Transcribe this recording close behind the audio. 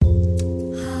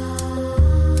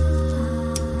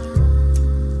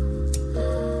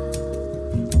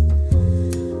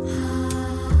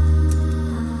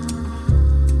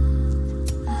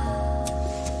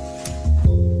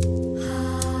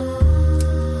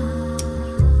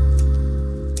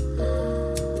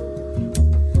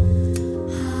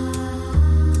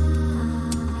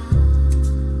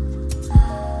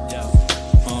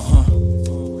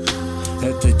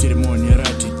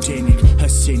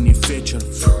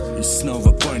И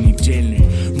снова понедельник.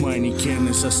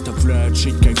 Манекены заставляют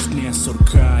жить как в дне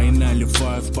сурка. И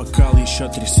наливаю в бокал, еще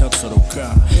трясется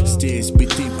рука. Здесь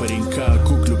биты паренька,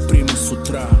 куклю приму с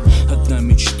утра. Одна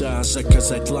мечта —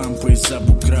 заказать лампу из-за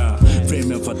бугра.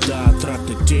 Время, вода,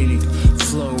 трата денег,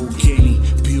 флоу, гений.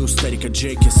 Пью старика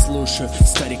Джеки, слушаю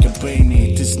старика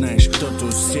Бенни. Ты знаешь, кто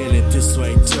тут селит, ты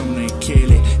свои темные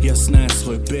кели. Я знаю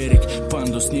свой берег,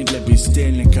 пандус не для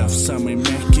бездельников. Самый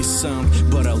мягкий саунд,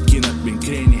 баралки от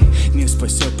мигрени. Не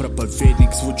спасет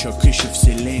проповедник, звучок ищет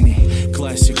вселенной.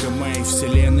 Классика моей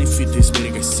вселенной, фит из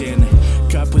берега Сены.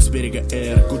 Кап из берега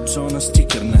Эра, Гудзона,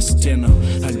 стикер на стену.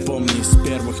 Альбом не из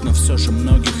первых, но все же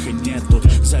многих и нет тут.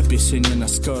 Записи не на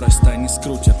скорость, они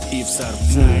скрутят и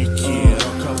взорвут. Nike,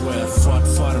 Rockaware,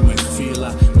 Ford, Farm и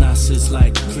Фила. Нас из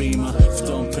like Prima, в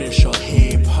дом пришел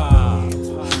хип-хоп.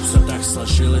 Все так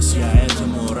сложилось, я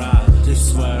этому рад. Ты в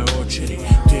свою очередь,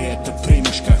 ты это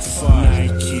примешь как факт.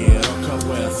 Nike,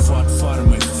 Rockaware, Ford,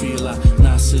 Farm и Фила.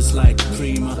 Нас из like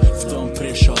Prima, в дом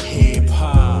пришел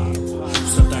хип-хоп.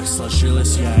 Все так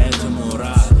сложилось, я этому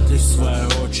рад. Ты в свою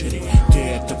очередь, ты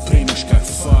это примешь как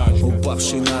факт.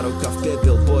 Упавший на рукав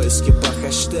пепел, поиски по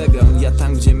хэштегам. Я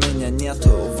там, где меня нету,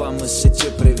 вам из сети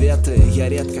приветы. Я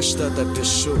редко что-то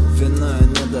пишу, виною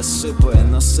недосыпы.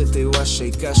 Но сытый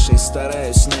вашей кашей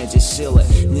стараюсь найти силы.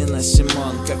 Не на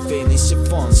Симон, кофейный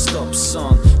сифон,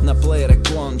 стоп-сон. На плеере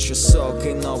клон, часок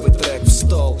и новый трек в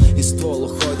стол. И ствол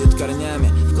уходит корнями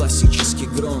в классический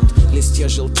грунт. Листья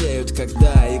желтеют,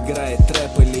 когда играет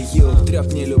трэп или юг.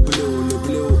 Трёп не люблю,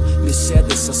 люблю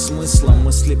беседы со смыслом.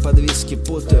 Мысли под виски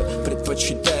путаю,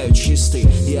 предпочитаю чистый.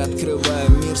 Я открываю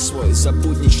мир свой за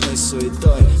будничной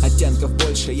суетой. Оттенков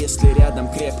больше, если рядом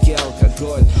крепкий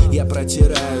алкоголь. Я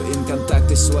протираю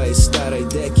инконтакты своей старой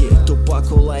деки. Тупак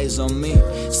lies on me,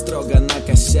 строго на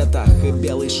кассетах. И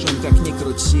белый шум, как ни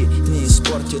крути, не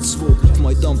испортит звук. В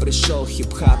мой дом пришел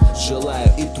хип-хоп, желаю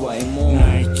и твоему.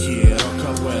 Nike,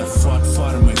 Rockaware, Ford,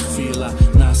 Farm и Фила.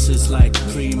 Нас из like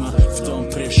Prima, в дом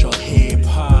пришел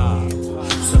хип-хоп.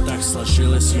 Все так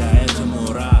сложилось, я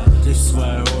этому рад. Ты в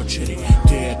свою очередь,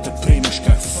 ты это примешь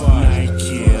как факт.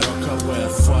 Nike,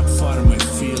 Rockaware, Ford, Farm и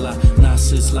Фила.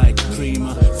 Нас из like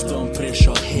Prima, в дом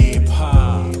пришел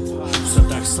хип-хоп. Все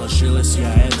так сложилось,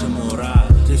 я этому рад.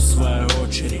 Ты в свою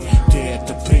очередь, ты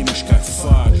это примешь как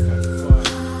факт.